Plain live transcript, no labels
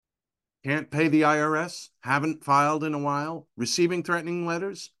Can't pay the IRS? Haven't filed in a while? Receiving threatening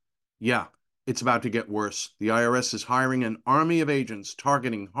letters? Yeah, it's about to get worse. The IRS is hiring an army of agents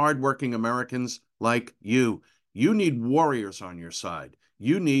targeting hardworking Americans like you. You need warriors on your side.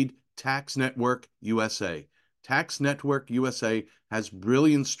 You need Tax Network USA. Tax Network USA has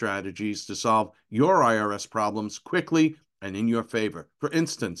brilliant strategies to solve your IRS problems quickly and in your favor. For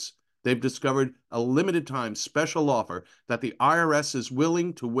instance, they've discovered a limited time special offer that the IRS is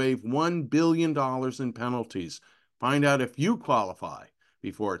willing to waive $1 billion in penalties. Find out if you qualify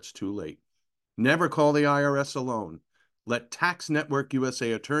before it's too late. Never call the IRS alone. Let Tax Network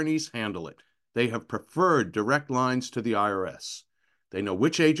USA attorneys handle it. They have preferred direct lines to the IRS. They know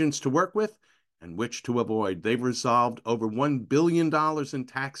which agents to work with and which to avoid. They've resolved over $1 billion in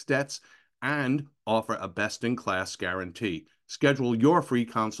tax debts and offer a best-in-class guarantee. Schedule your free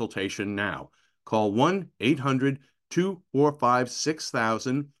consultation now. Call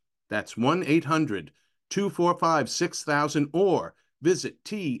 1-800-245-6000. That's 1-800-245-6000 or visit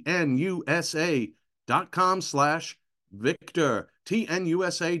tnusa.com/Victor.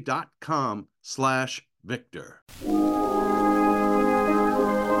 tnusa.com/Victor.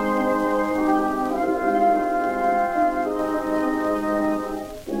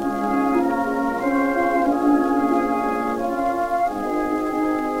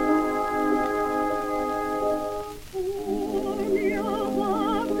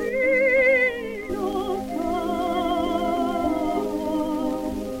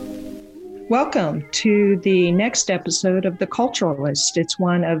 Welcome to the next episode of The Culturalist. It's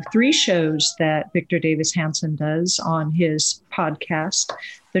one of 3 shows that Victor Davis Hanson does on his podcast,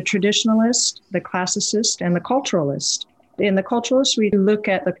 The Traditionalist, The Classicist, and The Culturalist. In The Culturalist, we look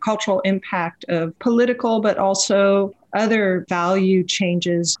at the cultural impact of political, but also other value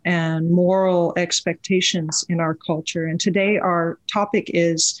changes and moral expectations in our culture. And today our topic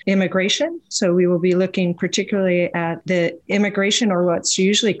is immigration. So we will be looking particularly at the immigration, or what's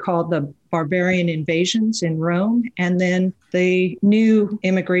usually called the barbarian invasions in Rome, and then the new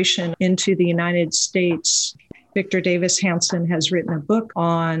immigration into the United States. Victor Davis Hanson has written a book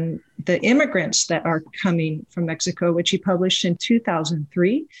on the immigrants that are coming from Mexico, which he published in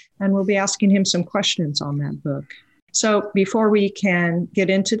 2003, and we'll be asking him some questions on that book. So before we can get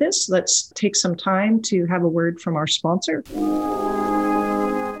into this, let's take some time to have a word from our sponsor.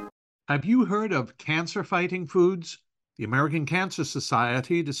 Have you heard of cancer-fighting foods? The American Cancer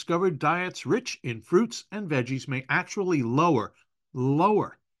Society discovered diets rich in fruits and veggies may actually lower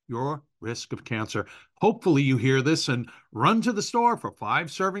your risk of cancer. Hopefully you hear this and run to the store for 5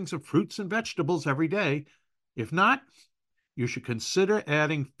 servings of fruits and vegetables every day. If not, you should consider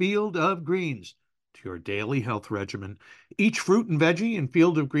adding Field of Greens to your daily health regimen. Each fruit and veggie in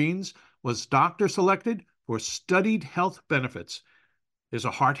Field of Greens was doctor selected for studied health benefits. There's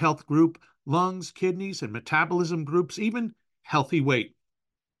a heart health group, lungs, kidneys, and metabolism groups, even healthy weight.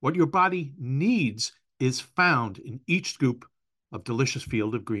 What your body needs is found in each scoop of delicious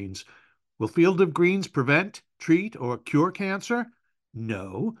Field of Greens. Will Field of Greens prevent, treat, or cure cancer?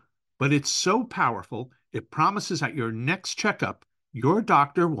 No, but it's so powerful, it promises at your next checkup, your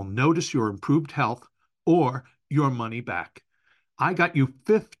doctor will notice your improved health or your money back. I got you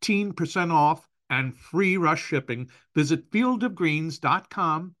 15% off and free rush shipping. Visit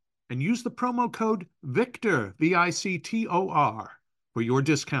fieldofgreens.com and use the promo code VICTOR, VICTOR, for your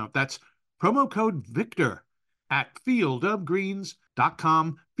discount. That's promo code VICTOR at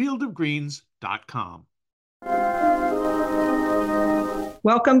fieldofgreens.com, fieldofgreens.com.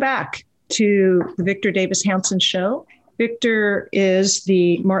 Welcome back to the Victor Davis Hanson Show. Victor is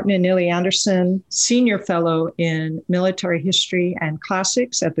the Martin and Neely Anderson Senior Fellow in Military History and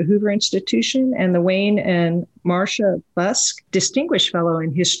Classics at the Hoover Institution and the Wayne and Marcia Busk Distinguished Fellow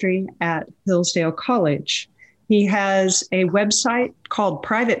in History at Hillsdale College. He has a website called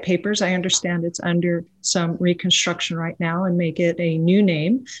Private Papers. I understand it's under some reconstruction right now and may get a new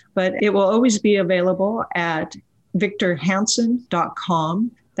name, but it will always be available at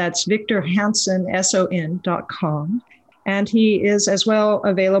victorhanson.com. That's victorhanson.com. And he is as well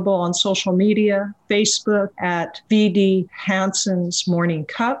available on social media, Facebook at VD Hanson's Morning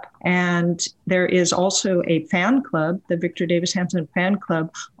Cup. And there is also a fan club, the Victor Davis Hanson Fan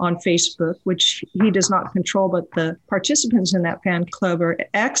Club on Facebook, which he does not control, but the participants in that fan club are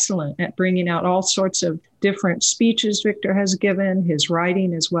excellent at bringing out all sorts of different speeches Victor has given, his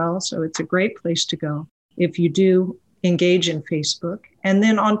writing as well. So it's a great place to go if you do engage in Facebook. And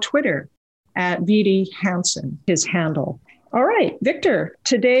then on Twitter, at VD Hanson, his handle. All right, Victor,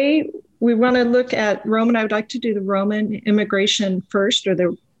 today we want to look at Roman. I would like to do the Roman immigration first, or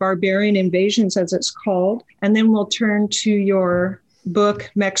the barbarian invasions as it's called, and then we'll turn to your book,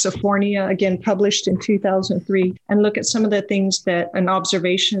 Mexiphonia, again published in 2003, and look at some of the things and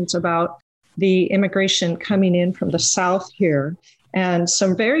observations about the immigration coming in from the South here, and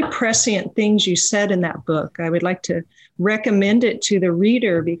some very prescient things you said in that book. I would like to recommend it to the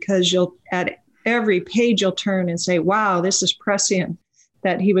reader because you'll, at every page, you'll turn and say, wow, this is prescient,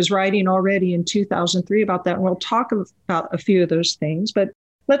 that he was writing already in 2003 about that. And we'll talk about a few of those things. But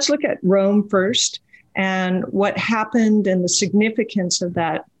let's look at Rome first and what happened and the significance of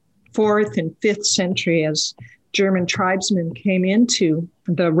that 4th and 5th century as German tribesmen came into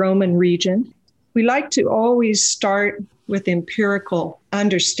the Roman region. We like to always start with empirical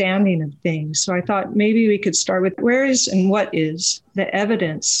understanding of things. So I thought maybe we could start with where is and what is the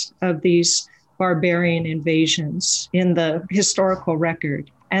evidence of these barbarian invasions in the historical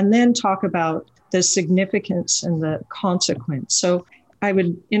record, and then talk about the significance and the consequence. So I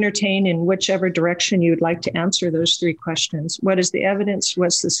would entertain in whichever direction you would like to answer those three questions. What is the evidence?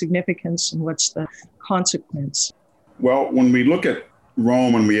 What's the significance? And what's the consequence? Well, when we look at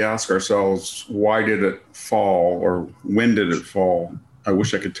Rome and we ask ourselves, why did it fall or when did it fall? I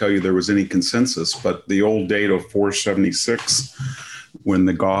wish I could tell you there was any consensus, but the old date of 476, when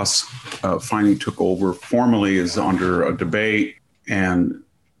the Goths finally took over, formally is under a debate. And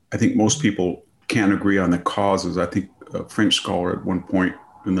I think most people can't agree on the causes. I think a French scholar at one point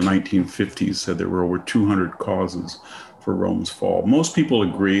in the 1950s said there were over 200 causes for Rome's fall. Most people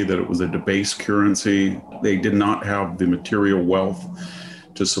agree that it was a debased currency. They did not have the material wealth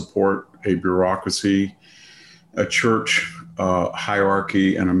to support a bureaucracy, a church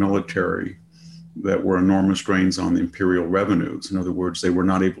hierarchy, and a military that were enormous drains on the imperial revenues. In other words, they were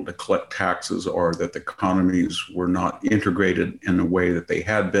not able to collect taxes, or that the economies were not integrated in a way that they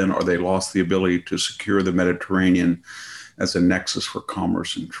had been, or they lost the ability to secure the Mediterranean as a nexus for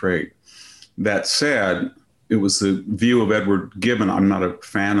commerce and trade. That said, it was the view of Edward Gibbon. I'm not a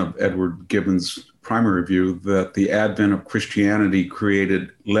fan of Edward Gibbon's primary view that the advent of Christianity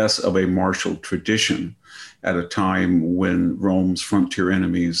created less of a martial tradition at a time when Rome's frontier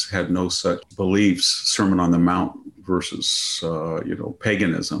enemies had no such beliefs, Sermon on the Mount versus,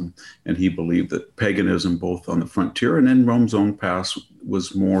 paganism. And he believed that paganism, both on the frontier and in Rome's own past,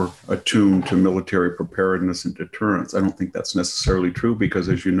 was more attuned to military preparedness and deterrence. I don't think that's necessarily true because,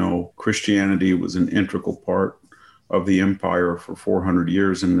 as you know, Christianity was an integral part of the empire for 400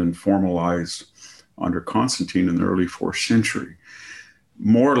 years and then formalized under Constantine in the early 4th century.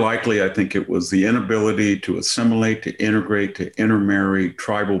 More likely, I think it was the inability to assimilate, to integrate, to intermarry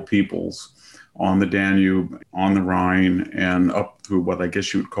tribal peoples on the Danube, on the Rhine, and up through what I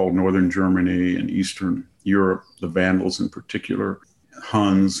guess you would call northern Germany and Eastern Europe, the Vandals in particular,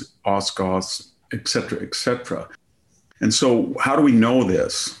 Huns, Ostrogoths, et cetera, et cetera. And so how do we know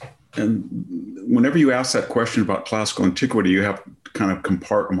this? And whenever you ask that question about classical antiquity, you have to kind of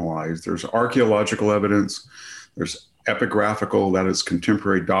compartmentalize. There's archaeological evidence, there's epigraphical, that is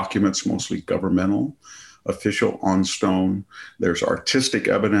contemporary documents, mostly governmental, official on stone. There's artistic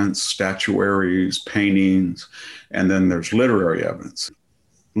evidence, statuaries, paintings, and then there's literary evidence.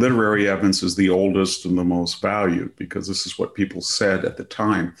 Literary evidence is the oldest and the most valued because this is what people said at the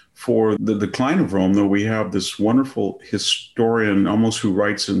time. For the decline of Rome, though, we have this wonderful historian, almost who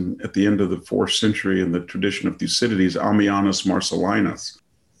writes at the end of the 4th century in the tradition of Thucydides, Ammianus Marcellinus.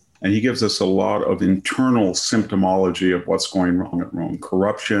 And he gives us a lot of internal symptomology of what's going wrong at Rome.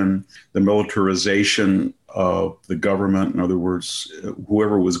 Corruption, the militarization of the government. In other words,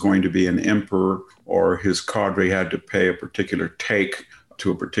 whoever was going to be an emperor or his cadre had to pay a particular take to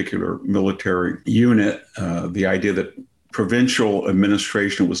a particular military unit. The idea that provincial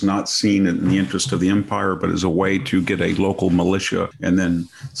administration was not seen in the interest of the empire, but as a way to get a local militia and then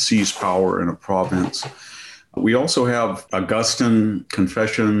seize power in a province. We also have Augustine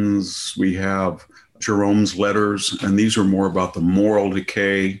confessions. We have Jerome's letters, and these are more about the moral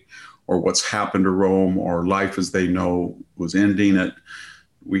decay or what's happened to Rome or life as they know was ending it.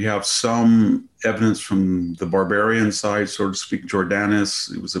 We have some evidence from the barbarian side, so to speak.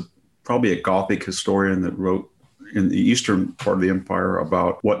 Jordanus, it was probably a Gothic historian that wrote in the eastern part of the empire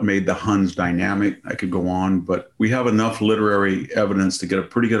about what made the Huns dynamic. I could go on, but we have enough literary evidence to get a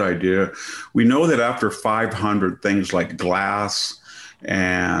pretty good idea. We know that after 500, things like glass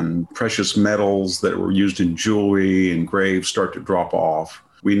and precious metals that were used in jewelry and graves start to drop off.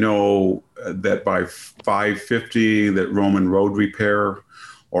 We know that by 550, that Roman road repair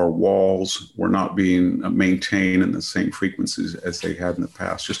or walls were not being maintained in the same frequencies as they had in the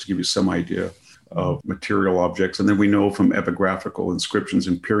past, just to give you some idea of material objects. And then we know from epigraphical inscriptions,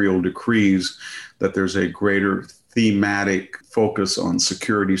 imperial decrees, that there's a greater thematic focus on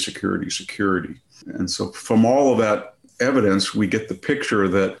security, security, security. And so from all of that evidence, we get the picture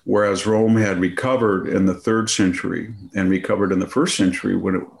that whereas Rome had recovered in the 3rd century and recovered in the 1st century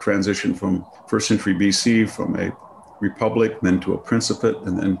when it transitioned from 1st century BC from a republic, then to a principate,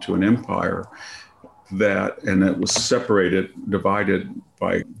 and then to an empire, and it was separated, divided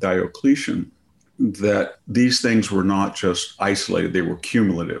by Diocletian, that these things were not just isolated, they were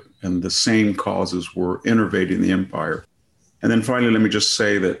cumulative, and the same causes were innervating the empire. And then finally, let me just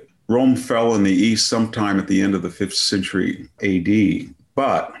say that Rome fell in the East sometime at the end of the 5th century AD,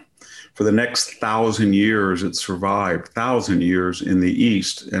 but for the next 1,000 years, it survived 1,000 years in the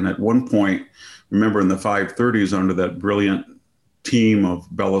East. And at one point, remember in the 530s, under that brilliant team of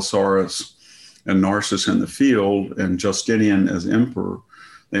Belisarius and Narses in the field and Justinian as emperor,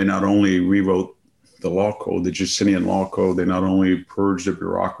 they not only rewrote the law code, the Justinian law code, they not only purged the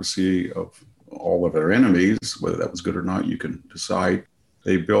bureaucracy of all of their enemies, whether that was good or not, you can decide.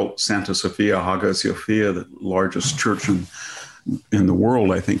 They built Santa Sophia, Hagia Sophia, the largest church in the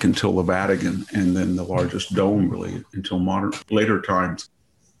world, I think, until the Vatican, and then the largest dome, really, until later times.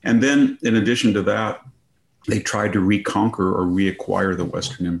 And then, in addition to that, they tried to reconquer or reacquire the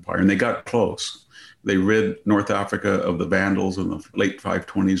Western Empire, and they got close. They rid North Africa of the Vandals in the late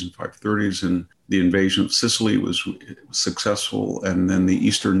 520s and 530s, and the invasion of Sicily was successful, and then the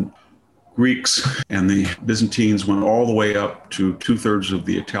Eastern Greeks and the Byzantines went all the way up to 2/3 of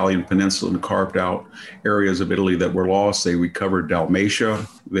the Italian peninsula and carved out areas of Italy that were lost. They recovered Dalmatia.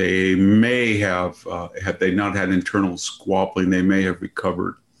 They may have, had they not had internal squabbling, they may have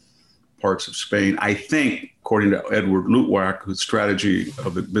recovered parts of Spain. I think, according to Edward Luttwak, whose strategy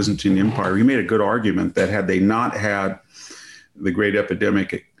of the Byzantine Empire, he made a good argument that had they not had the great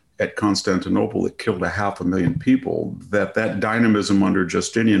epidemic at Constantinople that killed 500,000 people, that dynamism under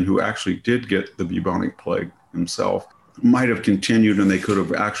Justinian, who actually did get the bubonic plague himself, might have continued, and they could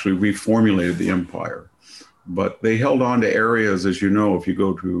have actually reformulated the empire. But they held on to areas, as you know, if you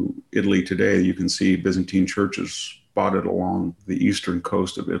go to Italy today, you can see Byzantine churches spotted along the eastern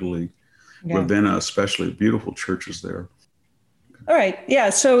coast of Italy. Yeah. Ravenna, especially, beautiful churches there. All right. Yeah.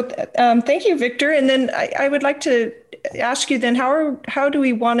 So thank you, Victor. And then I would like to ask you then, how do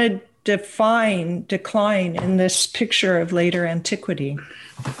we want to define decline in this picture of later antiquity?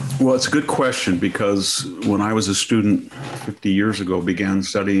 Well, it's a good question, because when I was a student 50 years ago, began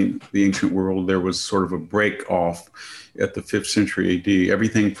studying the ancient world, there was sort of a break off at the 5th century AD.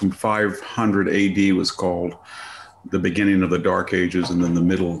 Everything from 500 AD was called the beginning of the Dark Ages, and then the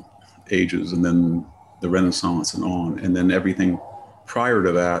Middle Ages, and then the Renaissance and on. And then everything prior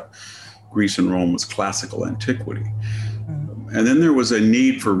to that, Greece and Rome, was classical antiquity. And then there was a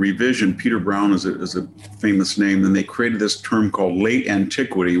need for revision. Peter Brown is a famous name. And they created this term called late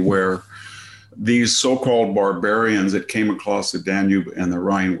antiquity, where these so-called barbarians that came across the Danube and the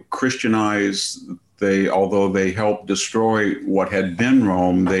Rhine were Christianized. Although they helped destroy what had been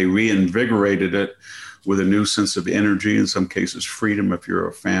Rome, they reinvigorated it with a new sense of energy, in some cases freedom, if you're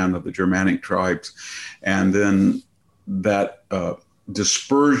a fan of the Germanic tribes. And then that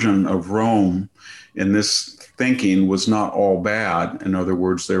dispersion of Rome in this thinking was not all bad. In other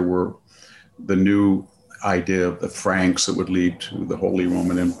words, there were the new idea of the Franks that would lead to the Holy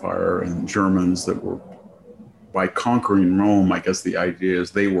Roman Empire, and Germans that were, by conquering Rome, I guess the idea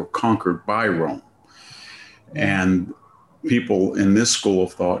is they were conquered by Rome. And people in this school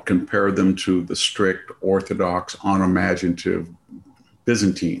of thought compared them to the strict, orthodox, unimaginative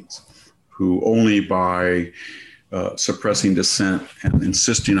Byzantines, who only by suppressing dissent and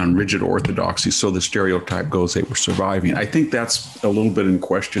insisting on rigid orthodoxy, so the stereotype goes, they were surviving. I think that's a little bit in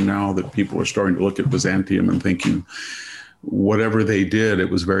question now, that people are starting to look at Byzantium and thinking whatever they did, it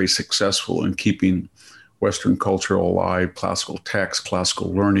was very successful in keeping Western culture alive, classical text,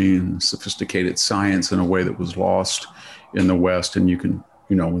 classical learning, sophisticated science in a way that was lost in the West. And you can,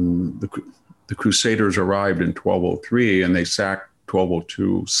 when the Crusaders arrived in 1203 and they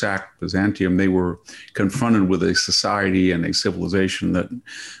 1202 sacked Byzantium, they were confronted with a society and a civilization that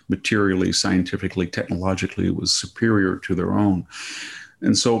materially, scientifically, technologically was superior to their own.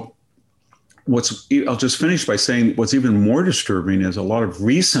 And so I'll just finish by saying what's even more disturbing is a lot of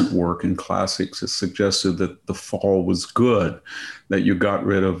recent work in classics has suggested that the fall was good, that you got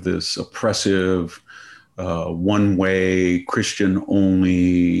rid of this oppressive, one-way,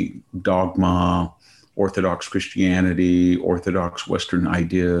 Christian-only dogma, Orthodox Christianity, Orthodox Western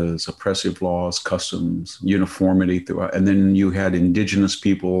ideas, oppressive laws, customs, uniformity throughout. And then you had indigenous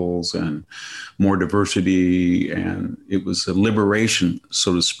peoples and more diversity, and it was a liberation,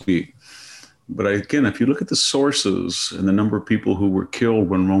 so to speak. But again, if you look at the sources and the number of people who were killed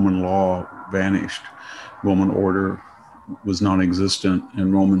when Roman law vanished, Roman order was non-existent,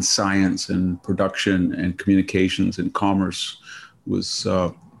 and Roman science and production and communications and commerce was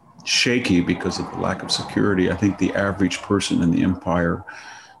shaky because of the lack of security. I think the average person in the empire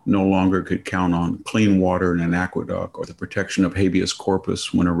no longer could count on clean water in an aqueduct, or the protection of habeas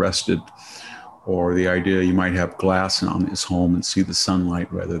corpus when arrested, or the idea you might have glass on his home and see the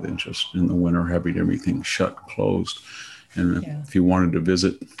sunlight rather than just in the winter having everything shut, closed. And if you wanted to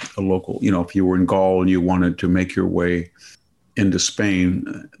visit a local, if you were in Gaul and you wanted to make your way into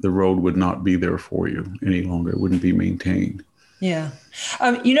Spain, the road would not be there for you any longer. It wouldn't be maintained. Yeah.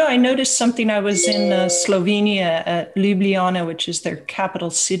 I noticed something. I was in Slovenia at Ljubljana, which is their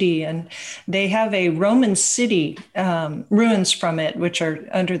capital city, and they have a Roman city, ruins from it, which are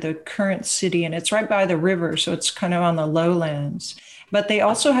under the current city, and it's right by the river, so it's kind of on the lowlands. But they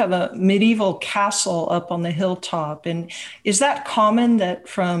also have a medieval castle up on the hilltop. And is that common, that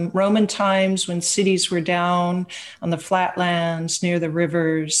from Roman times when cities were down on the flatlands near the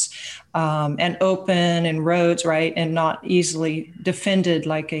rivers, and open and roads, right, and not easily defended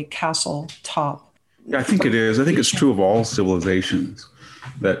like a castle top? Yeah, I think it is. I think it's true of all civilizations,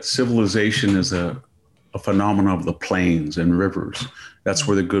 that civilization is a phenomenon of the plains and rivers. That's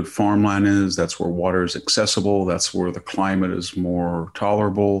where the good farmland is. That's where water is accessible. That's where the climate is more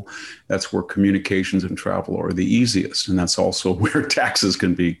tolerable. That's where communications and travel are the easiest. And that's also where taxes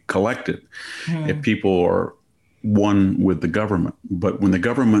can be collected if people are one with the government. But when the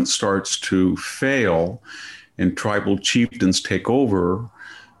government starts to fail and tribal chieftains take over,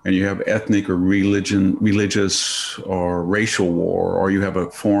 and you have ethnic or religious or racial war, or you have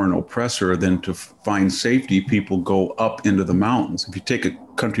a foreign oppressor, then to find safety, people go up into the mountains. If you take a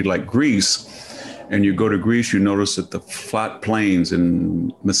country like Greece, and you go to Greece, you notice that the flat plains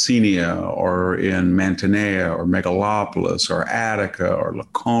in Messenia or in Mantinea or Megalopolis or Attica or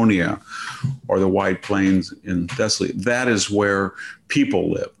Laconia, or the wide plains in Thessaly, that is where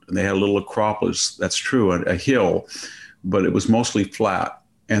people lived. And they had a little acropolis, that's true, a hill, but it was mostly flat.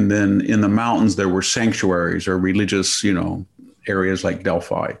 And then in the mountains, there were sanctuaries or religious, areas like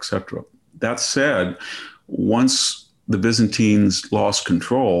Delphi, etc. That said, once the Byzantines lost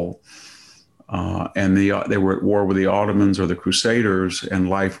control, and they were at war with the Ottomans or the Crusaders, and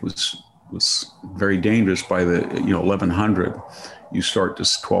life was very dangerous by the 1100. You start to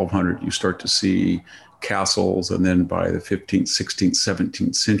 1200. You start to see castles, and then by the 15th, 16th,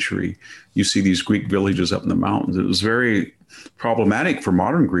 17th century, you see these Greek villages up in the mountains. It was very problematic for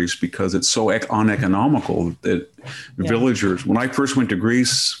modern Greece because it's so uneconomical that villagers. When I first went to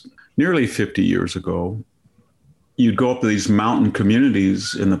Greece nearly 50 years ago, you'd go up to these mountain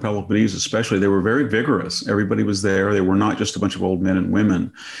communities in the Peloponnese, especially. They were very vigorous. Everybody was there. They were not just a bunch of old men and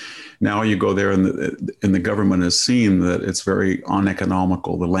women. Now you go there, and the government has seen that it's very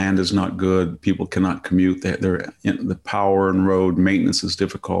uneconomical. The land is not good. People cannot commute. The power and road maintenance is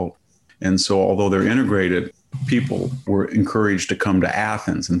difficult. And so although they're integrated, people were encouraged to come to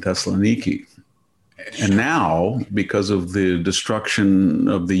Athens and Thessaloniki. And now, because of the destruction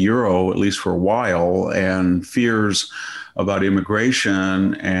of the euro, at least for a while, and fears about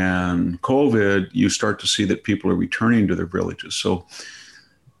immigration and COVID, you start to see that people are returning to their villages. So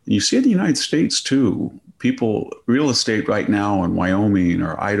you see in the United States too, real estate right now in Wyoming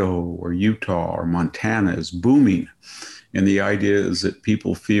or Idaho or Utah or Montana is booming. And the idea is that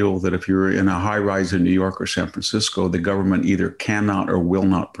people feel that if you're in a high rise in New York or San Francisco, the government either cannot or will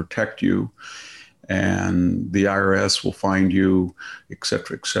not protect you. And the IRS will find you, et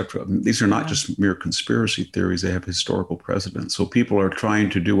cetera, et cetera. These are not just mere conspiracy theories. They have historical precedents. So people are trying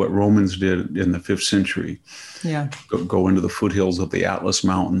to do what Romans did in the 5th century. Yeah. Go into the foothills of the Atlas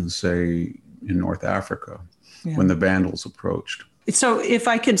Mountains, say, in North Africa, when the Vandals approached. So if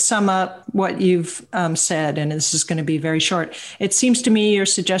I could sum up what you've said, and this is going to be very short, it seems to me you're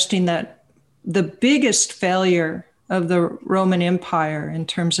suggesting that the biggest failure of the Roman Empire in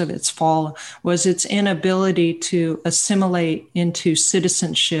terms of its fall was its inability to assimilate into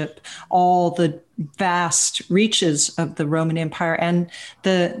citizenship all the vast reaches of the Roman Empire and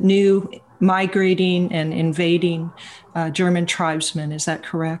the new migrating and invading German tribesmen. Is that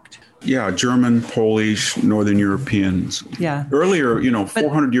correct? Yeah, German, Polish, Northern Europeans. Yeah. Earlier,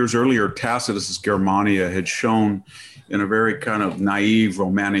 400 years earlier, Tacitus's Germania had shown in a very kind of naive,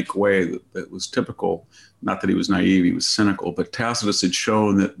 romantic way that was typical. Not that he was naive, he was cynical, but Tacitus had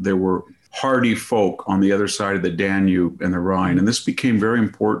shown that there were hardy folk on the other side of the Danube and the Rhine. And this became very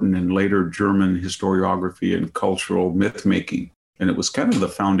important in later German historiography and cultural myth-making. And it was kind of the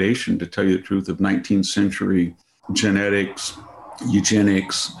foundation, to tell you the truth, of 19th century genetics,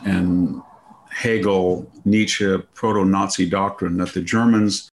 eugenics, and Hegel, Nietzsche, proto-Nazi doctrine, that the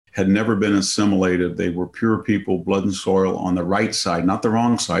Germans had never been assimilated. They were pure people, blood and soil on the right side, not the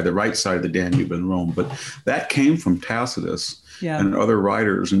wrong side, the right side of the Danube in Rome. But that came from Tacitus and other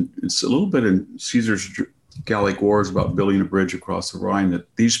writers. And it's a little bit in Caesar's Gallic Wars about building a bridge across the Rhine,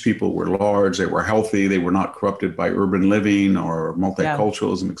 that these people were large, they were healthy, they were not corrupted by urban living or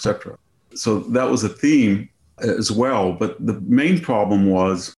multiculturalism, etc. So that was a theme as well. But the main problem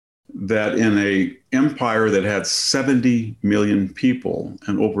was that in an empire that had 70 million people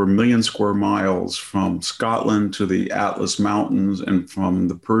and over 1 million square miles from Scotland to the Atlas Mountains and from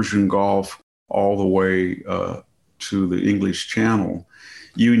the Persian Gulf all the way to the English Channel,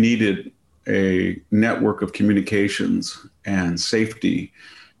 you needed a network of communications and safety.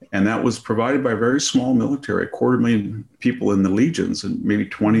 And that was provided by a very small military, 250,000 people in the legions and maybe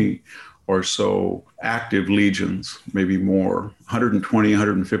 20 or so active legions, maybe more, 120,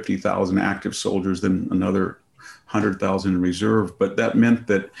 150,000 active soldiers, then another 100,000 in reserve. But that meant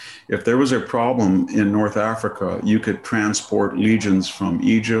that if there was a problem in North Africa, you could transport legions from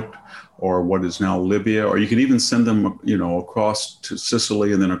Egypt or what is now Libya, or you could even send them, across to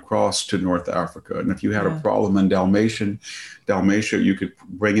Sicily and then across to North Africa. And if you had a problem in Dalmatia, you could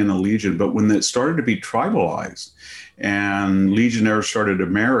bring in a legion. But when it started to be tribalized and legionnaires started to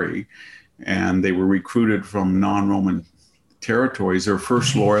marry, and they were recruited from non-Roman territories, their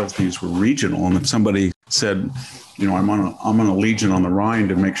first loyalties were regional. And if somebody said, I'm on a legion on the Rhine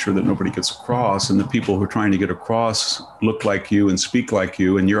to make sure that nobody gets across, and the people who are trying to get across look like you and speak like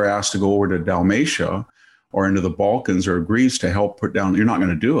you, and you're asked to go over to Dalmatia or into the Balkans or Greece to help put down, you're not going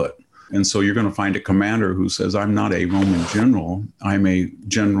to do it. And so you're going to find a commander who says, I'm not a Roman general, I'm a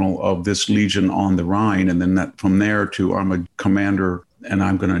general of this legion on the Rhine. And then that from there to I'm a commander, and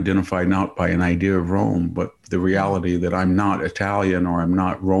I'm going to identify not by an idea of Rome, but the reality that I'm not Italian or I'm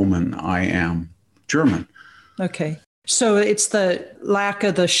not Roman, I am German. Okay. So it's the lack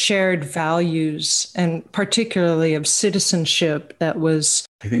of the shared values and particularly of citizenship that was,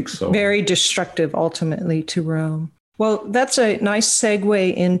 I think so, very destructive ultimately to Rome. Well, that's a nice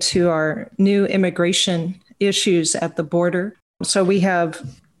segue into our new immigration issues at the border. So we have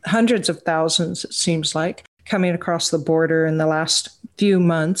hundreds of thousands, it seems like, coming across the border in the last few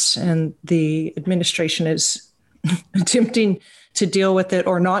months, and the administration is attempting to deal with it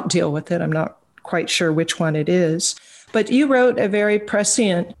or not deal with it. I'm not quite sure which one it is. But you wrote a very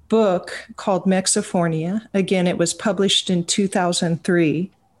prescient book called Mexifornia. Again, it was published in 2003.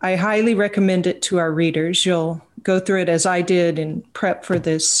 I highly recommend it to our readers. You'll go through it as I did in prep for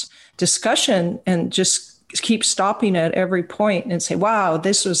this discussion and just keep stopping at every point and say, wow,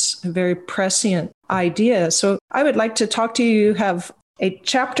 this was a very prescient idea. So I would like to talk to you. You have a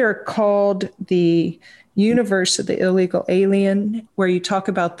chapter called The Universe of the Illegal Alien, where you talk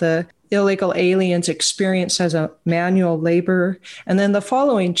about the illegal aliens' experience as a manual laborer. And then the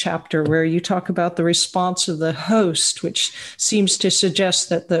following chapter where you talk about the response of the host, which seems to suggest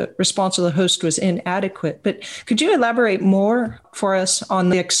that the response of the host was inadequate. But could you elaborate more for us on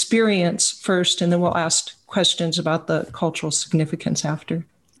the experience first, and then we'll ask questions about the cultural significance after?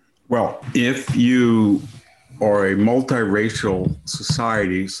 Well, if you are a multiracial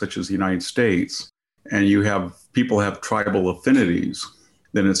society such as the United States, and people have tribal affinities,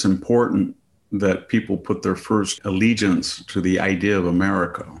 then it's important that people put their first allegiance to the idea of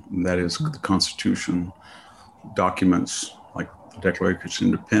America. And that is the Constitution, documents like the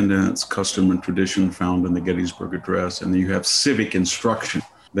Declaration of Independence, custom and tradition found in the Gettysburg Address. And then you have civic instruction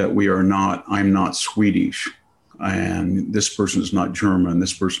that I'm not Swedish, and this person is not German,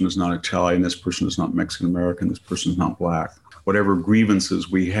 this person is not Italian, this person is not Mexican American, this person is not Black. Whatever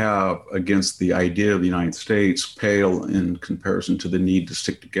grievances we have against the idea of the United States pale in comparison to the need to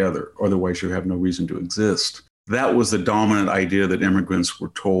stick together. Otherwise, you have no reason to exist. That was the dominant idea that immigrants were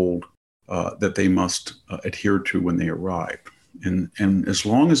told that they must adhere to when they arrived. And as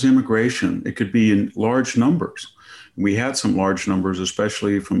long as immigration, it could be in large numbers. We had some large numbers,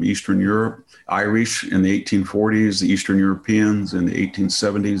 especially from Eastern Europe, Irish in the 1840s, the Eastern Europeans in the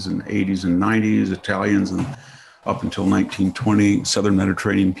 1870s and 80s and 90s, Italians and up until 1920, Southern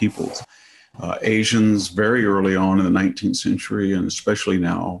Mediterranean peoples, Asians very early on in the 19th century, and especially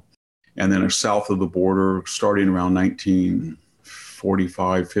now, and then south of the border, starting around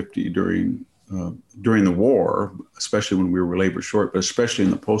 1945, 50 during the war, especially when we were labor short, but especially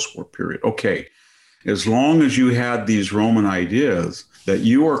in the post-war period. Okay, as long as you had these Roman ideas that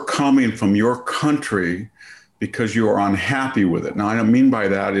you are coming from your country because you are unhappy with it. Now, I don't mean by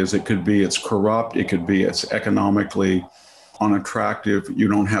that is it could be it's corrupt, it could be it's economically unattractive, you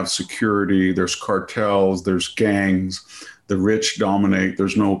don't have security, there's cartels, there's gangs, The rich dominate.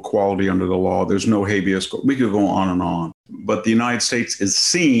 There's no equality under the law. There's no habeas corpus. We could go on and on. But the United States is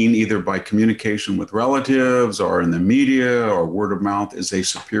seen either by communication with relatives or in the media or word of mouth as a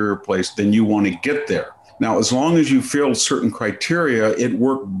superior place. Then you want to get there. Now, as long as you filled certain criteria, it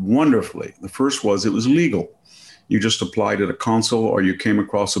worked wonderfully. The first was it was legal. You just applied at a consul or you came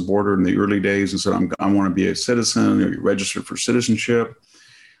across the border in the early days and said, I want to be a citizen, or you registered for citizenship,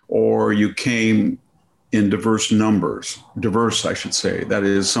 or you came in diverse, I should say. That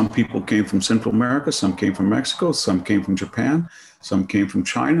is, some people came from Central America, some came from Mexico, some came from Japan, some came from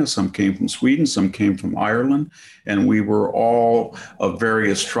China, some came from Sweden, some came from Ireland, and we were all of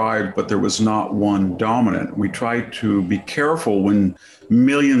various tribes, but there was not one dominant. We tried to be careful when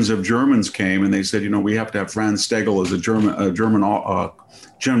millions of Germans came and they said, we have to have Franz Stegel as a German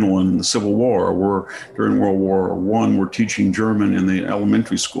general in the Civil War. During World War I, we're teaching German in the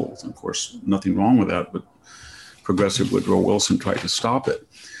elementary schools. And of course, nothing wrong with that, but Progressive Woodrow Wilson tried to stop it.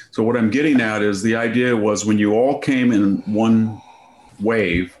 So what I'm getting at is the idea was when you all came in one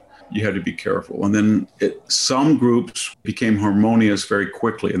wave, you had to be careful. And then some groups became harmonious very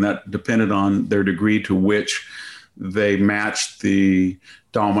quickly, and that depended on their degree to which they matched the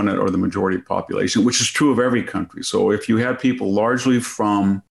dominant or the majority population, which is true of every country. So if you had people largely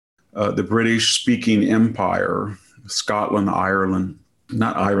from the British-speaking empire, Scotland, Ireland,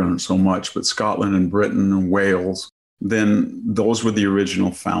 not Ireland so much, but Scotland and Britain and Wales, then those were the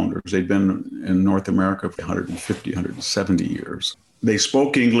original founders. They'd been in North America for 150, 170 years. They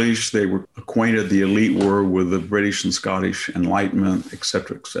spoke English. They were acquainted, the elite were, with the British and Scottish Enlightenment, et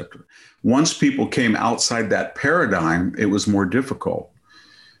cetera, et cetera. Once people came outside that paradigm, it was more difficult.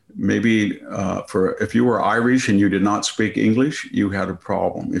 Maybe if you were Irish and you did not speak English, you had a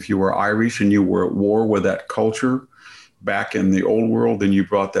problem. If you were Irish and you were at war with that culture back in the old world, then you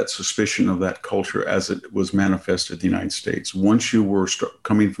brought that suspicion of that culture as it was manifested in the United States. Once you were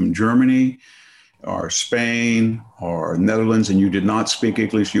coming from Germany or Spain or Netherlands and you did not speak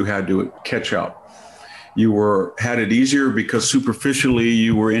English, you had to catch up. You had it easier because superficially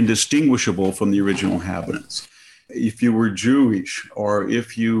you were indistinguishable from the original inhabitants. If you were Jewish or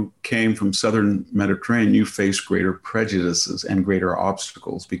if you came from Southern Mediterranean, you faced greater prejudices and greater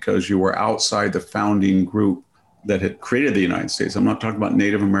obstacles because you were outside the founding group that had created the United States. I'm not talking about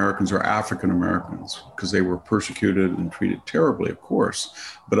Native Americans or African Americans because they were persecuted and treated terribly, of course.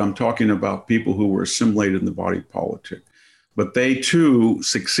 But I'm talking about people who were assimilated in the body politic. But they too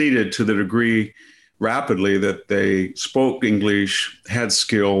succeeded to the degree rapidly that they spoke English, had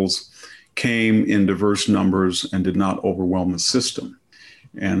skills, came in diverse numbers, and did not overwhelm the system.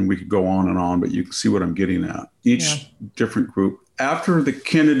 And we could go on, but you can see what I'm getting at. Each different group. After the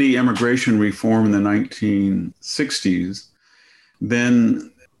Kennedy immigration reform in the 1960s,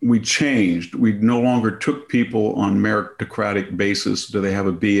 then we changed. We no longer took people on meritocratic basis. Do they have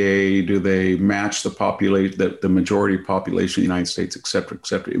a BA? Do they match the population, the majority population of the United States, et cetera, et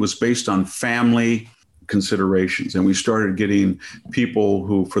cetera? It was based on family considerations. And we started getting people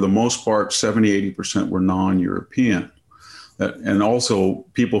who, for the most part, 70, 80% were non-European. And also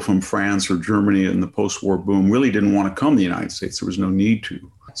people from France or Germany in the post-war boom really didn't want to come to the United States. There was no need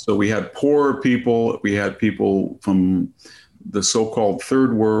to. So we had poorer people. We had people from the so-called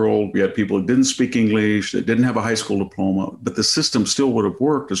third world. We had people who didn't speak English, that didn't have a high school diploma. But the system still would have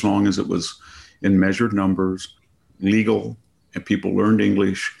worked as long as it was in measured numbers, legal, and people learned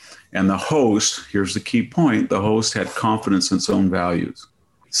English. And the host, here's the key point, the host had confidence in its own values.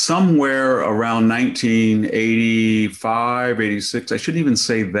 Somewhere around 1985, 86, I shouldn't even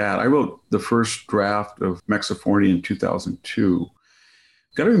say that. I wrote the first draft of Mexifornia in 2002.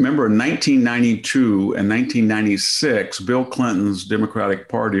 Got to remember in 1992 and 1996, Bill Clinton's Democratic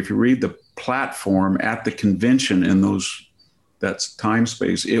Party, if you read the platform at the convention in that's time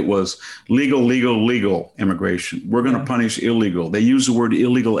space, it was legal, legal, legal immigration. We're going to punish illegal. They use the word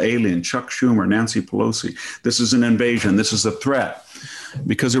illegal alien, Chuck Schumer, Nancy Pelosi. This is an invasion. This is a threat.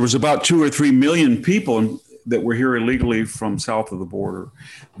 Because there was about 2 or 3 million people that were here illegally from south of the border.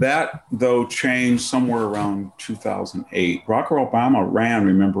 That, though, changed somewhere around 2008. Barack Obama ran,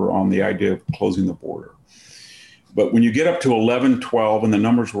 remember, on the idea of closing the border. But when you get up to 11, 12, and the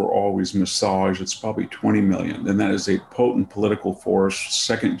numbers were always massaged, it's probably 20 million. And that is a potent political force,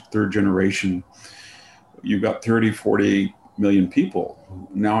 second, third generation. You've got 30, 40 million people.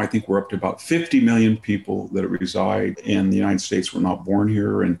 Now I think we're up to about 50 million people that reside in the United States were not born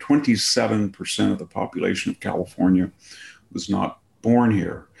here, and 27% of the population of California was not born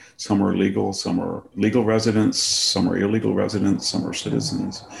here. Some are legal, some are legal residents, some are illegal residents, some are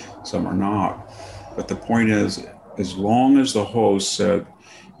citizens, some are not. But the point is, as long as the host said,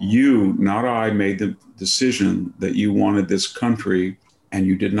 You, not I, made the decision that you wanted this country and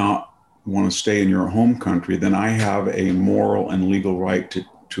you did not want to stay in your home country, then I have a moral and legal right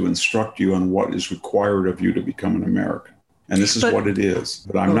to instruct you on what is required of you to become an American. And this is what it is.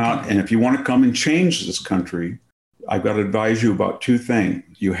 But I'm not. And if you want to come and change this country, I've got to advise you about two things.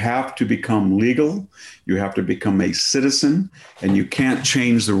 You have to become legal, you have to become a citizen, and you can't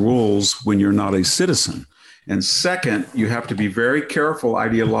change the rules when you're not a citizen. And second, you have to be very careful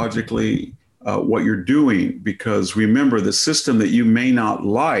ideologically what you're doing, because remember, the system that you may not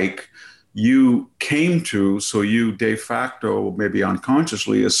like, you came to, so you de facto, maybe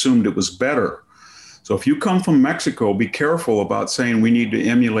unconsciously, assumed it was better. So if you come from Mexico, be careful about saying we need to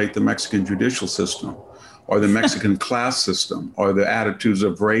emulate the Mexican judicial system, or the Mexican class system, or the attitudes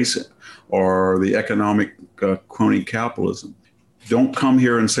of race, or the economic crony capitalism. Don't come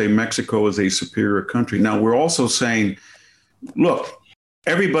here and say Mexico is a superior country. Now, we're also saying, look,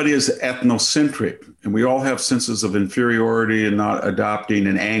 everybody is ethnocentric, and we all have senses of inferiority and not adopting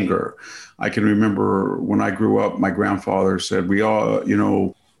and anger. I can remember when I grew up, my grandfather said, we all,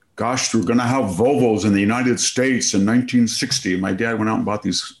 gosh, we're going to have Volvos in the United States in 1960. My dad went out and bought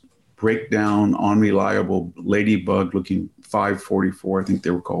these breakdown, unreliable, ladybug-looking 544. I think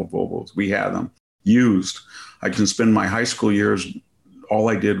they were called Volvos. We had them used. I can spend my high school years, all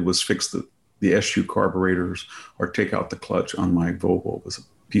I did was fix the SU carburetors or take out the clutch on my Volvo. It was a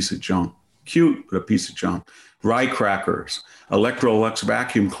piece of junk. Cute, but a piece of junk. Rye crackers, Electrolux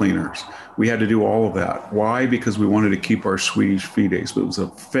vacuum cleaners. We had to do all of that. Why? Because we wanted to keep our Swedish fides, but it was a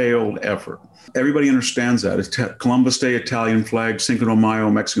failed effort. Everybody understands that. It's Columbus Day, Italian flag, Cinco de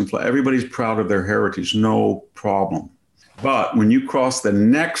Mayo, Mexican flag. Everybody's proud of their heritage, no problem. But when you cross the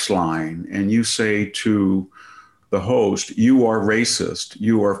next line and you say to the host, you are racist,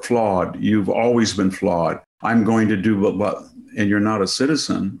 you are flawed, you've always been flawed, I'm going to do what, and you're not a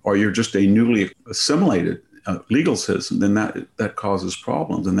citizen, or you're just a newly assimilated legal citizen, then that causes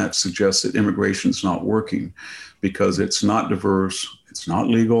problems. And that suggests that immigration is not working because it's not diverse, it's not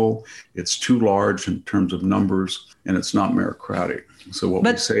legal, it's too large in terms of numbers, and it's not meritocratic. So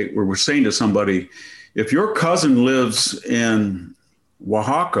we're saying to somebody, if your cousin lives in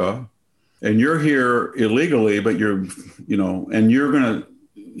Oaxaca and you're here illegally, but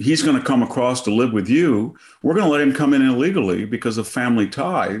he's going to come across to live with you, we're going to let him come in illegally because of family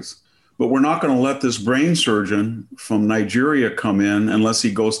ties. But we're not going to let this brain surgeon from Nigeria come in unless he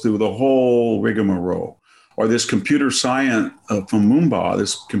goes through the whole rigmarole. Or this computer science from Mumbai,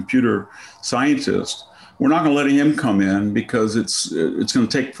 this computer scientist, we're not going to let him come in because it's going to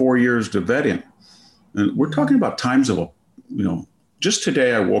take 4 years to vet him. And we're talking about times of, just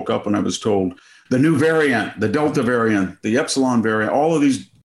today I woke up and I was told the new variant, the Delta variant, the Epsilon variant, all of these,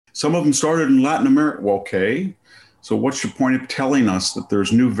 some of them started in Latin America. Well, okay. So what's your point of telling us that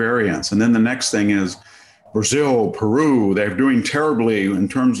there's new variants? And then the next thing is Brazil, Peru, they're doing terribly in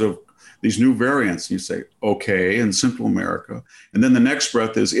terms of these new variants. And you say, okay, in Central America. And then the next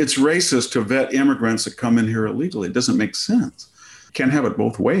breath is it's racist to vet immigrants that come in here illegally. It doesn't make sense. You can't have it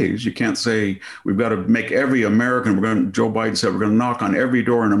both ways. You can't say we've got to make every American, Joe Biden said, we're going to knock on every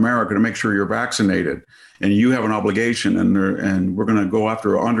door in America to make sure you're vaccinated. And you have an obligation, and we're going to go after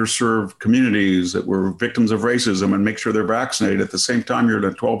underserved communities that were victims of racism and make sure they're vaccinated. At the same time, you're in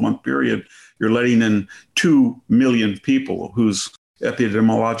a 12-month period, you're letting in 2 million people whose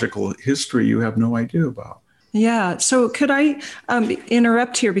epidemiological history you have no idea about. Yeah. So could I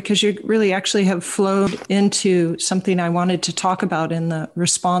interrupt here, because you really actually have flowed into something I wanted to talk about in the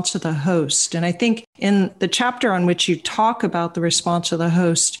response of the host. And I think in the chapter on which you talk about the response of the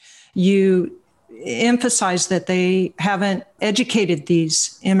host, you emphasize that they haven't educated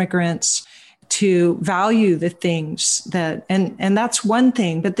these immigrants to value the things that, and that's one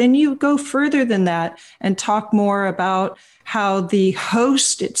thing. But then you go further than that and talk more about how the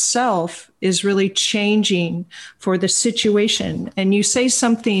host itself is really changing for the situation. And you say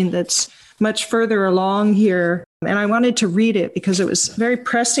something that's much further along here. And I wanted to read it because it was very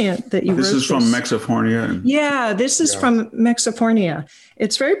prescient that you wrote this. This is from Mexifornia. Yeah, this is from Mexifornia.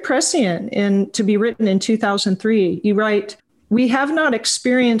 It's very prescient to be written in 2003. You write, we have not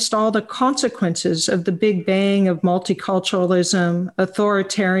experienced all the consequences of the Big Bang of multiculturalism,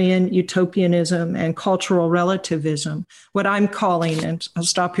 authoritarian utopianism, and cultural relativism. What I'm calling, and I'll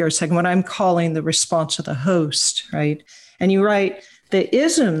stop here a second, what I'm calling the response of the host, right? And you write, the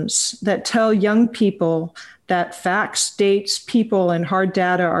isms that tell young people that facts, dates, people, and hard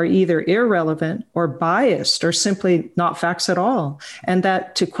data are either irrelevant or biased or simply not facts at all, and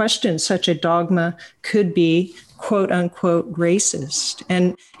that to question such a dogma could be quote unquote racist.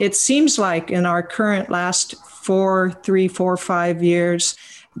 And it seems like in our current last 4, 5 years,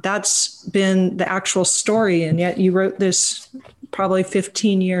 That's been the actual story. And yet you wrote this probably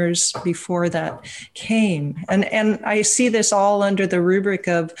 15 years before that came. And I see this all under the rubric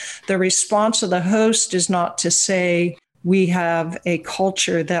of the response of the host is not to say we have a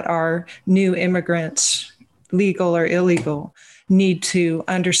culture that our new immigrants, legal or illegal, need to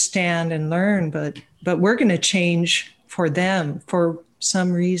understand and learn, but we're going to change for them for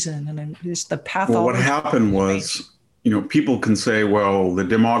some reason. And it's the pathology. Well, what happened was, people can say, well, the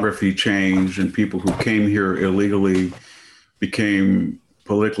demography changed and people who came here illegally became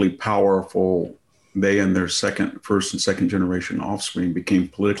politically powerful. They and their first and second generation offspring became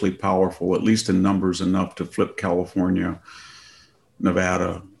politically powerful, at least in numbers enough to flip California,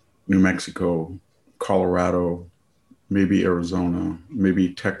 Nevada, New Mexico, Colorado, maybe Arizona,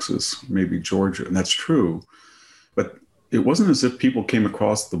 maybe Texas, maybe Georgia. And that's true. But it wasn't as if people came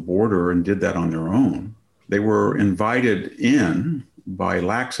across the border and did that on their own. They were invited in by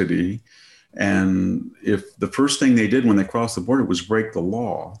laxity. And if the first thing they did when they crossed the border was break the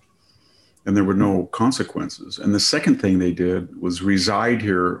law, and there were no consequences. And the second thing they did was reside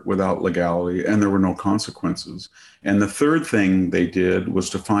here without legality, and there were no consequences. And the third thing they did was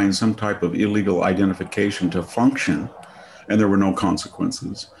to find some type of illegal identification to function, and there were no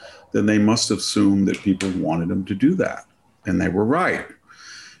consequences. Then they must have assumed that people wanted them to do that. And they were right.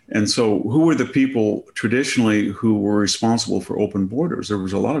 And so who were the people traditionally who were responsible for open borders? There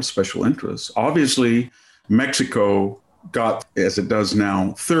was a lot of special interests. Obviously, Mexico got, as it does now,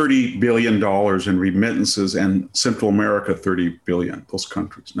 $30 billion in remittances, and Central America, $30 billion, those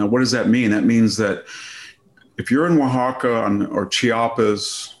countries. Now, what does that mean? That means that if you're in Oaxaca or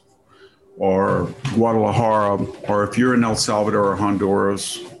Chiapas or Guadalajara, or if you're in El Salvador or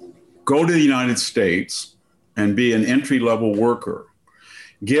Honduras, go to the United States and be an entry-level worker.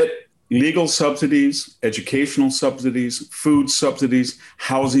 Get legal subsidies, educational subsidies, food subsidies,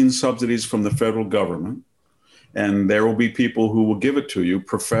 housing subsidies from the federal government. And there will be people who will give it to you,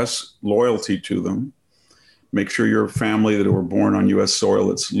 profess loyalty to them, make sure your family that were born on U.S.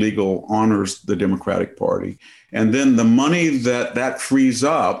 soil, it's legal, honors the Democratic Party. And then the money that frees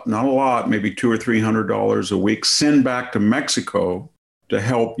up, not a lot, maybe $200 or $300 a week, send back to Mexico to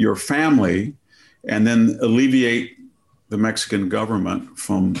help your family, and then alleviate the Mexican government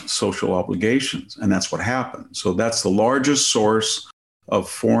from social obligations. And that's what happened. So that's the largest source of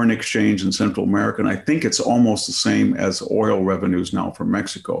foreign exchange in Central America. And I think it's almost the same as oil revenues now from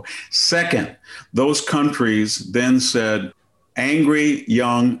Mexico. Second, those countries then said, angry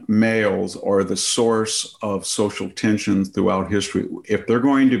young males are the source of social tensions throughout history. If they're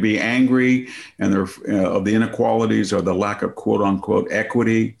going to be angry and they're of the inequalities or the lack of quote unquote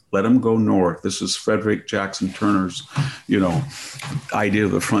equity, let them go north. This is Frederick Jackson Turner's, idea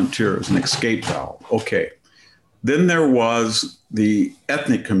of the frontier as an escape valve. Okay. Then there was the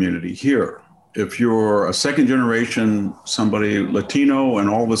ethnic community here. If you're a second generation, somebody Latino, and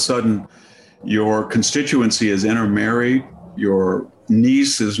all of a sudden your constituency is intermarried, your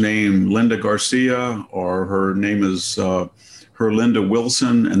niece is named Linda Garcia, or her name is Herlinda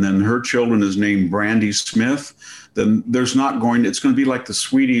Wilson, and then her children is named Brandy Smith, then it's going to be like the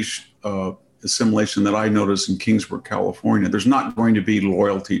Swedish assimilation that I noticed in Kingsburg, California. There's not going to be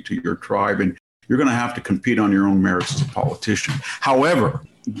loyalty to your tribe, and you're going to have to compete on your own merits as a politician. However,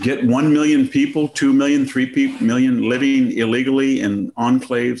 get 1 million people, 2 million, 3 million living illegally in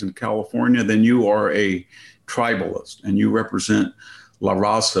enclaves in California, then you are a tribalist, and you represent La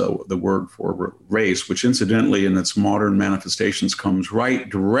Raza, the word for race, which incidentally in its modern manifestations comes right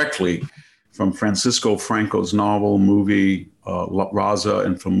directly from Francisco Franco's novel, movie, La Raza,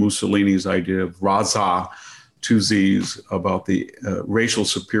 and from Mussolini's idea of Raza, two Z's, about the racial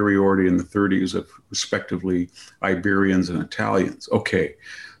superiority in the 30s of respectively Iberians and Italians. Okay,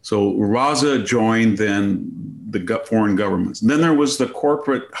 so Raza joined then the foreign governments. And then there was the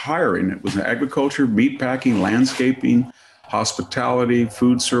corporate hiring. It was agriculture, meatpacking, landscaping, hospitality,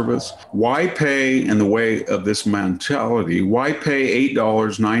 food service. Why pay in the way of this mentality? Why pay $8,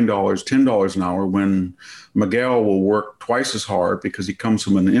 $9, $10 an hour when Miguel will work twice as hard because he comes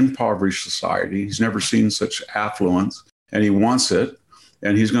from an impoverished society? He's never seen such affluence and he wants it.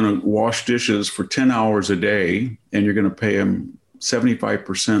 And he's going to wash dishes for 10 hours a day, and you're going to pay him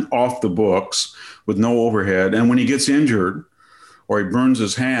 75% off the books with no overhead. And when he gets injured or he burns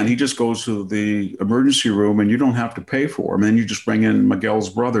his hand, he just goes to the emergency room and you don't have to pay for him. And then you just bring in Miguel's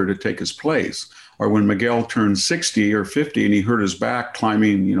brother to take his place. Or when Miguel turned 60 or 50 and he hurt his back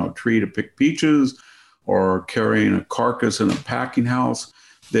climbing, a tree to pick peaches or carrying a carcass in a packing house,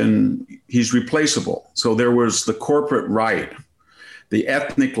 then he's replaceable. So there was the corporate right, the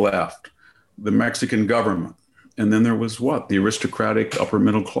ethnic left, the Mexican government, And then there was what? The aristocratic upper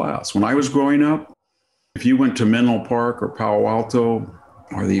middle class. When I was growing up, if you went to Menlo Park or Palo Alto,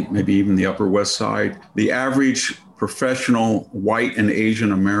 or maybe even the Upper West Side, the average professional white and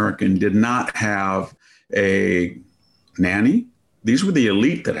Asian American did not have a nanny. These were the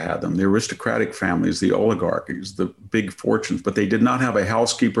elite that had them, the aristocratic families, the oligarchies, the big fortunes, but they did not have a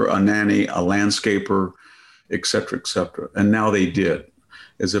housekeeper, a nanny, a landscaper, et cetera, et cetera. And now they did,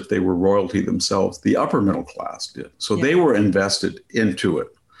 as if they were royalty themselves. The upper middle class did. So they were invested into it.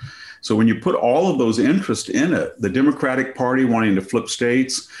 So when you put all of those interests in it, the Democratic Party wanting to flip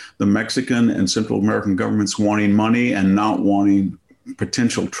states, the Mexican and Central American governments wanting money and not wanting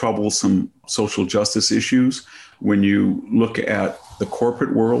potential troublesome social justice issues. When you look at the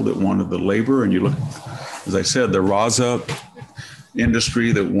corporate world that wanted the labor, and you look, as I said, the Raza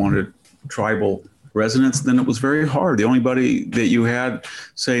industry that wanted tribal residents, then it was very hard. The only body that you had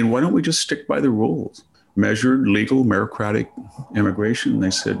saying, why don't we just stick by the rules? Measured, legal, meritocratic immigration.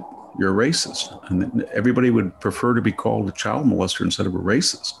 They said, you're a racist. And everybody would prefer to be called a child molester instead of a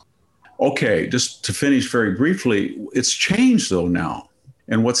racist. Okay, just to finish very briefly, it's changed though now.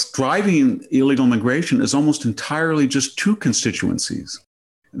 And what's driving illegal immigration is almost entirely just two constituencies.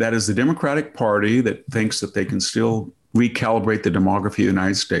 That is the Democratic Party that thinks that they can still recalibrate the demography of the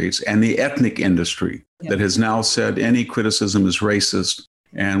United States, and the ethnic industry that has now said any criticism is racist,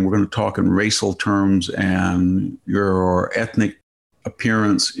 and we're going to talk in racial terms, and your ethnic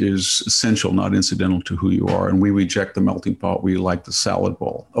appearance is essential, not incidental to who you are. And we reject the melting pot. We like the salad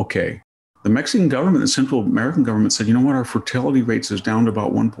bowl. Okay. The Mexican government, the Central American government said, you know what, our fertility rates is down to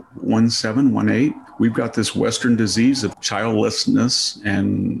about 1.17, 1.8. We've got this Western disease of childlessness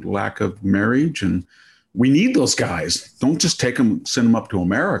and lack of marriage. And we need those guys. Don't just take them, send them up to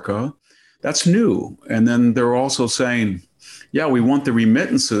America. That's new. And then they're also saying, yeah, we want the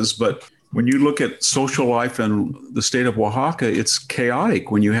remittances, but when you look at social life in the state of Oaxaca, it's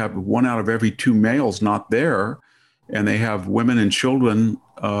chaotic when you have 1 out of every 2 males not there, and they have women and children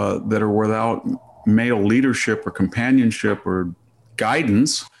that are without male leadership or companionship or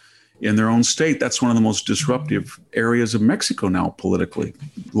guidance in their own state. That's one of the most disruptive areas of Mexico now politically,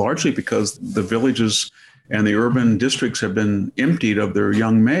 largely because the villages and the urban districts have been emptied of their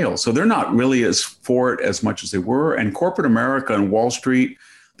young males. So they're not really as for it as much as they were. And corporate America and Wall Street,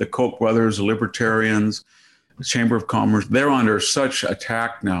 the Koch brothers, the libertarians, the Chamber of Commerce, they're under such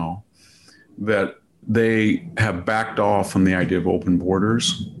attack now that they have backed off from the idea of open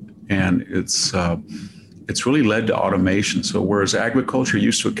borders. And it's really led to automation. So whereas agriculture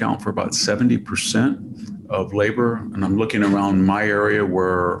used to account for about 70% of labor, and I'm looking around my area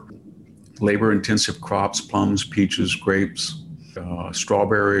where labor-intensive crops, plums, peaches, grapes,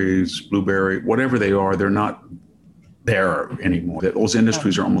 strawberries, blueberry, whatever they are, they're not there anymore. Those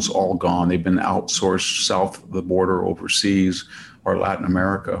industries are almost all gone. They've been outsourced south of the border, overseas, or Latin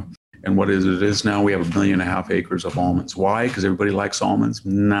America. And what is it is now we have 1.5 million acres of almonds. Why? Because everybody likes almonds?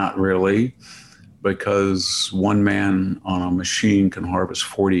 Not really, because one man on a machine can harvest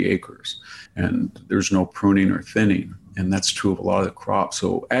 40 acres and there's no pruning or thinning. And that's true of a lot of the crops.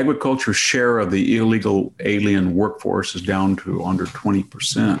 So agriculture's share of the illegal alien workforce is down to under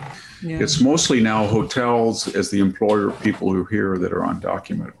 20%. Yeah. It's mostly now hotels as the employer of people who are here that are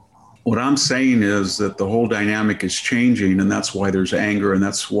undocumented. What I'm saying is that the whole dynamic is changing, and that's why there's anger, and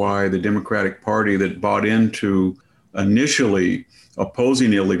that's why the Democratic Party that bought into initially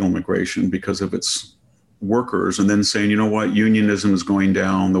opposing illegal immigration because of its workers, and then saying, you know what, unionism is going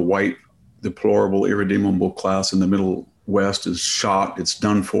down, the white, deplorable, irredeemable class in the Middle West is shot, it's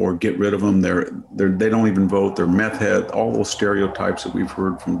done for, get rid of them, they don't even vote, they're meth head, all those stereotypes that we've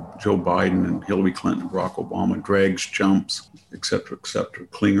heard from Joe Biden and Hillary Clinton and Barack Obama, dregs, jumps, et cetera,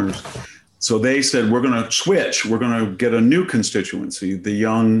 clingers. So they said, we're going to switch, we're going to get a new constituency, the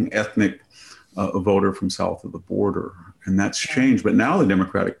young ethnic voter from south of the border. And that's changed. But now the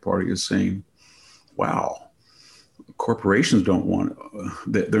Democratic Party is saying, wow, corporations don't want,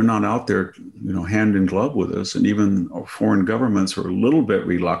 they're not out there, hand in glove with us. And even foreign governments are a little bit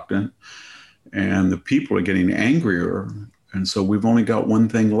reluctant, and the people are getting angrier. And so we've only got one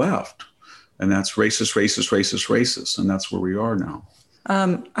thing left, and that's racist. And that's where we are now.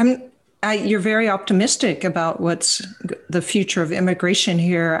 You're very optimistic about what's the future of immigration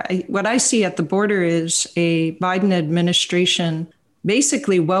here. What I see at the border is a Biden administration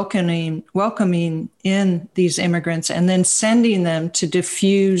basically welcoming in these immigrants and then sending them to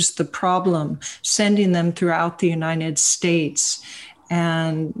diffuse the problem, sending them throughout the United States.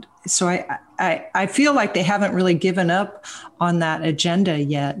 And so I feel like they haven't really given up on that agenda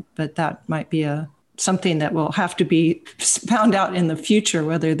yet, but that might be something that will have to be found out in the future,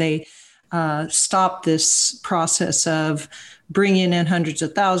 whether they stop this process of bringing in hundreds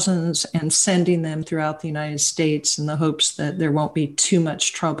of thousands and sending them throughout the United States in the hopes that there won't be too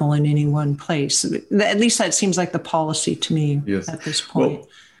much trouble in any one place. At least that seems like the policy to me at this point. Well,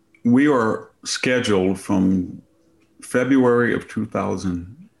 we are scheduled from February of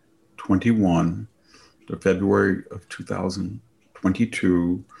 2021 to February of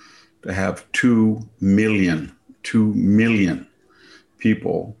 2022 to have 2 million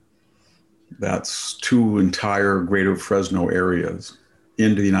people. That's 2 entire greater Fresno areas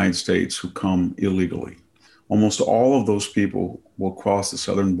into the United States who come illegally. Almost all of those people will cross the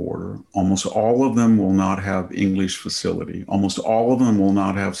southern border. Almost all of them will not have English facility. Almost all of them will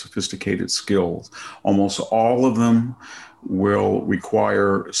not have sophisticated skills. Almost all of them will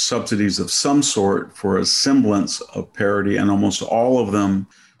require subsidies of some sort for a semblance of parity. And almost all of them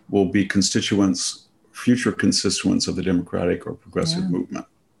will be future constituents of the Democratic or Progressive movement.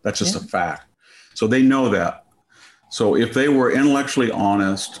 That's just a fact. So they know that. So if they were intellectually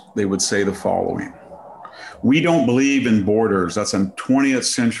honest, they would say the following. We don't believe in borders. That's a 20th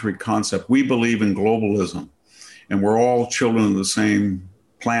century concept. We believe in globalism, and we're all children of the same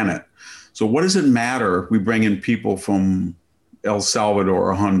planet. So what does it matter if we bring in people from El Salvador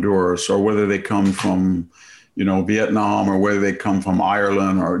or Honduras, or whether they come from, Vietnam, or whether they come from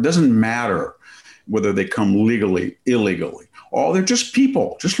Ireland, or it doesn't matter whether they come legally, illegally. They're just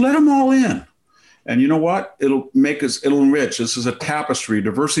people. Just let them all in. And you know what? It'll enrich. This is a tapestry.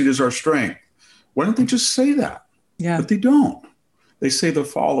 Diversity is our strength. Why don't they just say that? Yeah. But they don't. They say the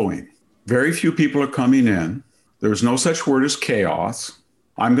following. Very few people are coming in. There's no such word as chaos.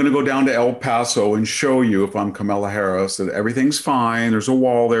 I'm going to go down to El Paso and show you, if I'm Kamala Harris, that everything's fine. There's a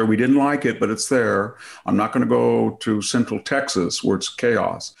wall there. We didn't like it, but it's there. I'm not going to go to Central Texas where it's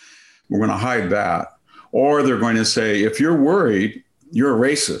chaos. We're going to hide that. Or they're going to say, if you're worried, you're a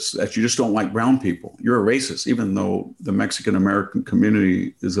racist, that you just don't like brown people. You're a racist, even though the Mexican-American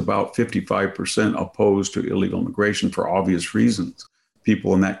community is about 55% opposed to illegal immigration for obvious reasons.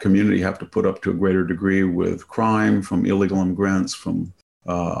 People in that community have to put up to a greater degree with crime from illegal immigrants, from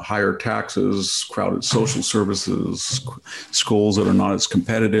higher taxes, crowded social services, schools that are not as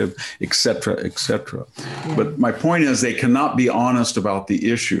competitive, et cetera, et cetera. Yeah. But my point is they cannot be honest about the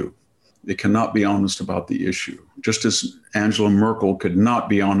issue. They cannot be honest about the issue, just as Angela Merkel could not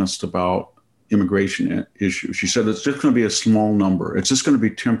be honest about immigration issue. She said it's just going to be a small number. It's just going to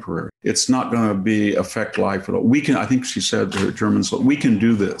be temporary. It's not going to affect life at all. I think she said to her Germans, we can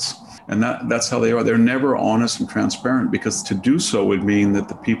do this. And that's how they are. They're never honest and transparent, because to do so would mean that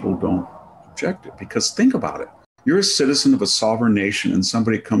the people don't object it. Because think about it. You're a citizen of a sovereign nation, and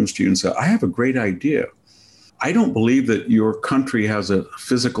somebody comes to you and says, I have a great idea. I don't believe that your country has a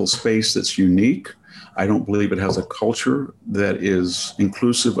physical space that's unique. I don't believe it has a culture that is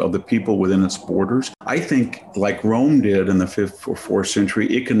inclusive of the people within its borders. I think, like Rome did in the 5th or 4th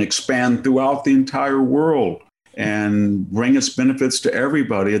century, it can expand throughout the entire world and bring its benefits to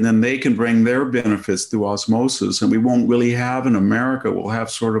everybody. And then they can bring their benefits through osmosis. And we won't really have in America, we'll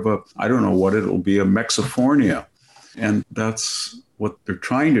have sort of I don't know what it'll be, a Mexifornia. And that's what they're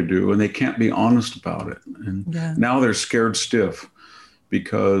trying to do, and they can't be honest about it. And now they're scared stiff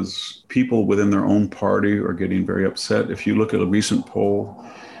because people within their own party are getting very upset. If you look at a recent poll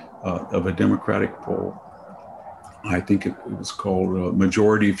of a Democratic poll, I think it was called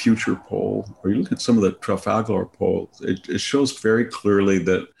Majority Future Poll, or you look at some of the Trafalgar polls, it shows very clearly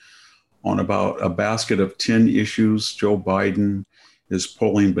that on about a basket of 10 issues, Joe Biden is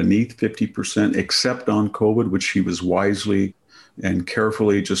polling beneath 50%, except on COVID, which he was wisely and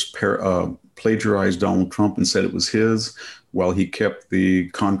carefully just plagiarized Donald Trump and said it was his, while he kept the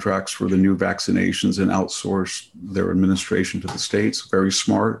contracts for the new vaccinations and outsourced their administration to the states. Very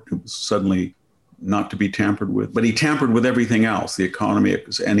smart. It was suddenly not to be tampered with. But he tampered with everything else, the economy,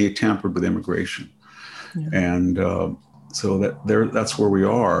 and he tampered with immigration. Yeah. And so that's where we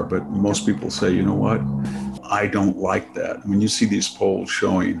are. But most people say, you know what? I don't like that. I mean, you see these polls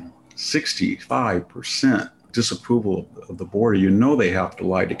showing 65% disapproval of the border. You know they have to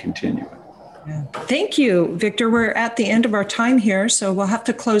lie to continue it. Yeah. Thank you, Victor. We're at the end of our time here, so we'll have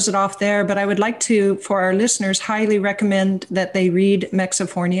to close it off there. But I would like to, for our listeners, highly recommend that they read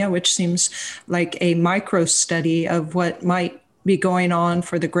Mexifornia, which seems like a micro study of what might be going on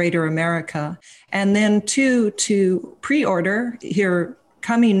for the greater America. And then two, to pre-order your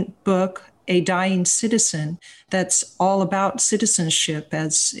coming book, A Dying Citizen, that's all about citizenship,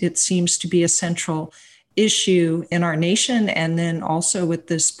 as it seems to be a central issue in our nation, and then also with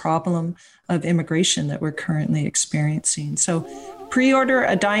this problem of immigration that we're currently experiencing. So pre-order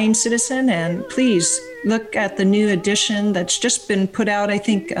A Dying Citizen, and please look at the new edition that's just been put out, I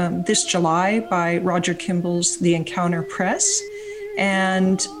think, this July by Roger Kimball's The Encounter Press.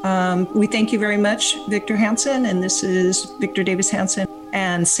 And we thank you very much, Victor Hansen. And this is Victor Davis Hansen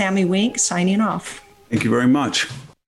and Sammy Wink signing off. Thank you very much.